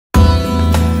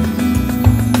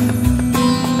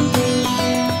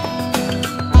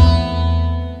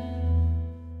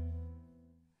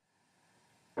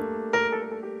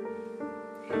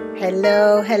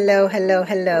Hello, hello, hello,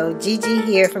 hello. Gigi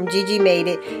here from Gigi Made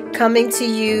It, coming to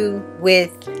you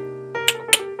with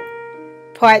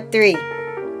part 3.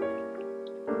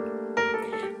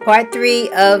 Part 3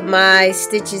 of my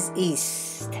Stitches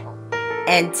East.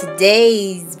 And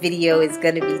today's video is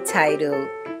going to be titled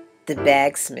The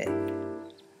BagSmith.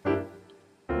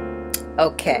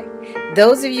 Okay,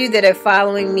 those of you that are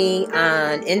following me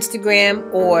on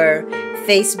Instagram or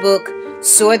Facebook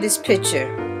saw this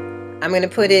picture. I'm going to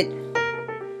put it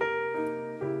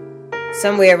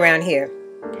somewhere around here.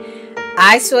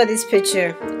 I saw this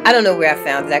picture. I don't know where I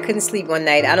found it. I couldn't sleep one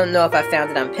night. I don't know if I found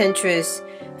it on Pinterest,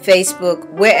 Facebook,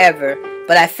 wherever.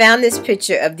 But I found this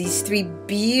picture of these 3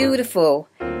 beautiful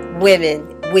women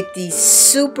with these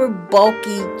super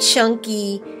bulky,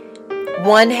 chunky.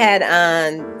 One had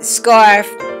on a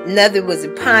scarf, another was a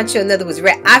poncho, another was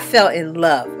red. I fell in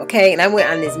love, okay? And I went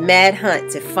on this mad hunt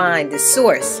to find the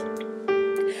source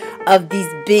of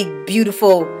these big,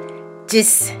 beautiful,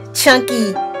 just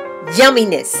chunky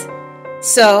yumminess.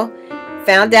 So,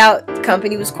 found out the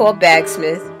company was called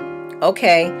BagSmith.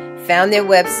 Okay, found their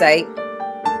website.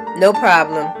 No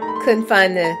problem. Couldn't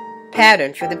find the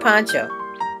pattern for the poncho.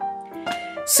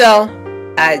 So,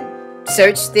 I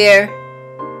searched their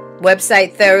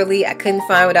website thoroughly. I couldn't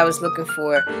find what I was looking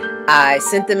for. I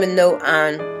sent them a note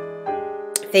on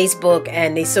Facebook,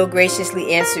 and they so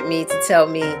graciously answered me to tell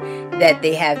me that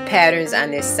they have patterns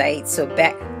on their site. So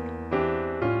back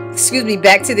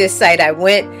to their site I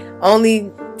went,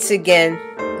 only to again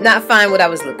not find what I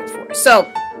was looking for. So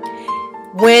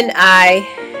when I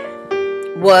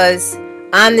was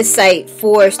on the site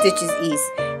for Stitches East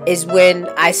is when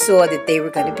I saw that they were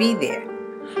going to be there.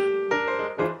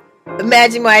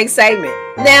 Imagine my excitement.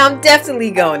 Now I'm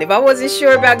definitely going. If I wasn't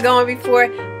sure about going before,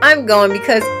 I'm going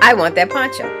because I want that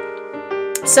poncho.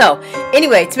 So,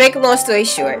 anyway, to make a long story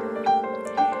short,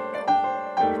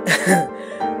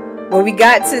 when we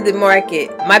got to the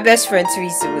market, my best friend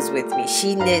Teresa was with me.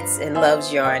 She knits and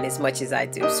loves yarn as much as I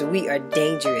do. So we are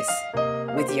dangerous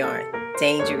with yarn.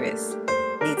 Dangerous.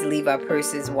 Need to leave our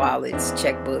purses, wallets,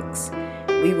 checkbooks.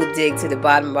 We will dig to the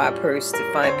bottom of our purse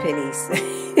to find pennies.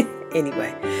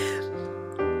 Anyway.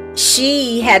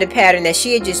 She had a pattern that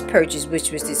she had just purchased,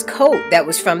 which was this coat that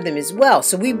was from them as well.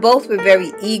 So we both were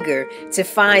very eager to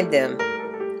find them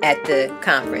at the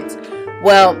conference.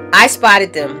 Well, I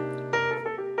spotted them,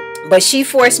 but she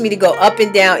forced me to go up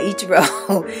and down each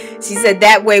row. She said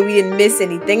that way we didn't miss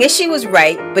anything. And she was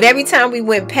right. But every time we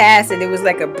went past and there was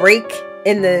like a break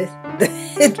in the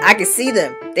I could see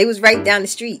them. They was right down the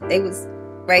street. They was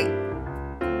right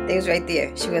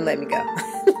there. She wouldn't let me go.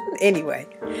 Anyway,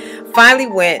 finally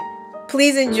went.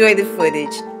 Please enjoy the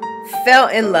footage. Fell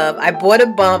in love. I bought a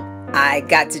bump. I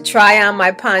got to try on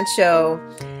my poncho.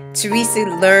 Teresa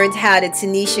learned how to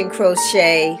Tunisian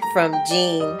crochet from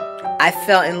Jean. I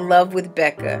fell in love with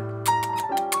Becca.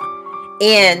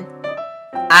 And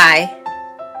I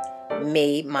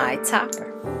made my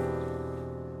topper.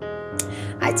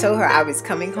 I told her I was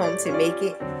coming home to make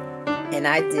it, and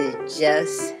I did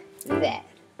just that.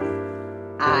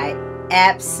 I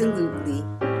absolutely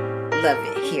love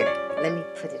it. Here, let me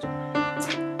put it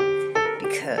on,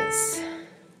 because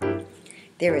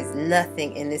there is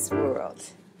nothing in this world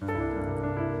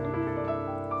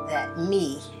that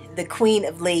me, the queen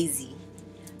of lazy,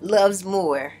 loves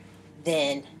more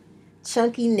than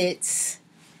chunky knits,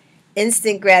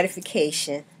 instant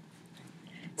gratification.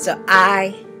 So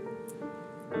I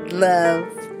love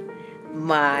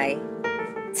my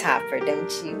topper,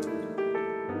 don't you?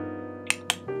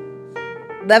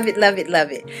 Love it, love it,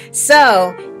 love it.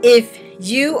 So, if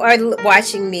you are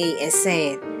watching me and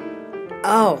saying,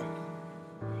 oh,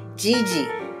 Gigi,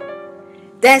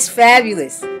 that's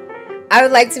fabulous. I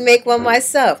would like to make one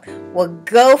myself. Well,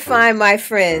 go find my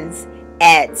friends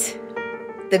at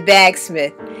the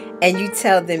BagSmith and you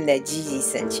tell them that Gigi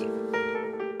sent you.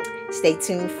 Stay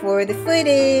tuned for the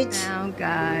footage. Now,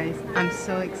 guys, I'm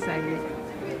so excited.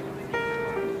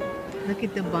 Look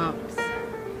at the bumps.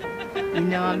 You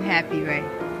know I'm happy, right?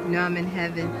 You know I'm in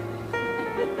heaven.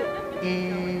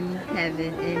 In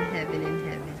heaven, in heaven, in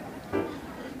heaven.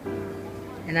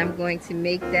 And I'm going to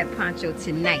make that poncho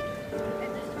tonight.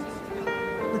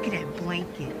 Look at that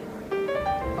blanket.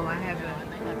 Oh, I have a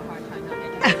hard time not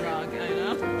getting wrong, I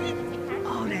know.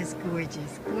 Oh, that's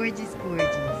gorgeous. Gorgeous,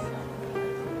 gorgeous.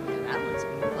 That looks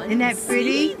beautiful. Isn't that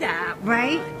pretty? That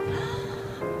right?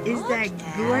 Is that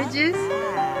gorgeous?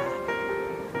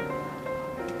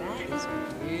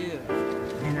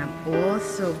 And I'm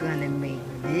also gonna make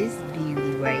this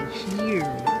beauty right here.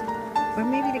 Or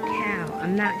maybe the cow.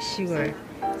 I'm not sure.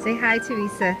 Say hi,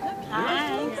 Teresa.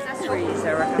 Hi.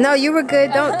 Accessories. No, you were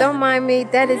good. Don't mind me.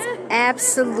 That is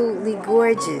absolutely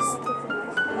gorgeous.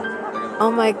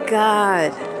 Oh my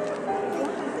God.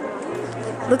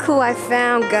 Look who I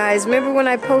found, guys. Remember when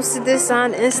I posted this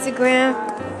on Instagram?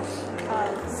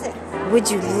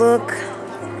 Would you look?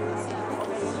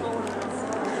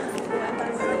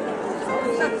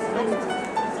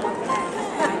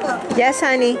 Yes,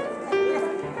 honey.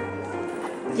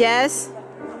 Yes,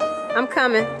 I'm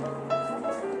coming.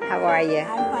 How are you? I'm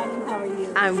fine. How are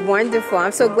you? I'm wonderful.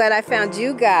 I'm so glad I found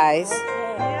you guys.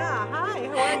 Yeah. Hi.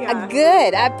 How are you?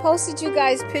 Good. I posted you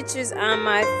guys pictures on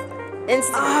my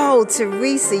Insta. Oh,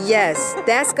 Teresa, yes.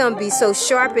 That's going to be so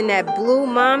sharp in that blue,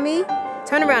 mommy.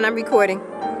 Turn around. I'm recording.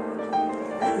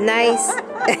 Nice.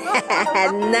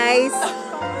 Nice.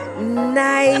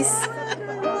 Nice.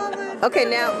 Okay,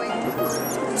 now wait.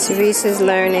 Teresa's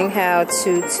learning how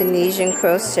to Tunisian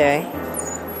crochet.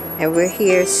 And we're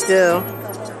here still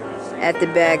at the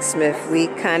BagSmith. We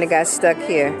kind of got stuck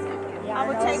here. I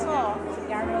would take off.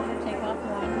 Yarrow would take off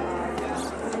one.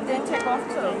 And then take off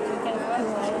two. Take off two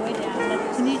all the way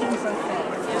down. Tunisian crochet.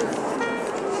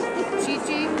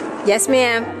 Chi-Chi? Yes,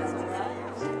 ma'am.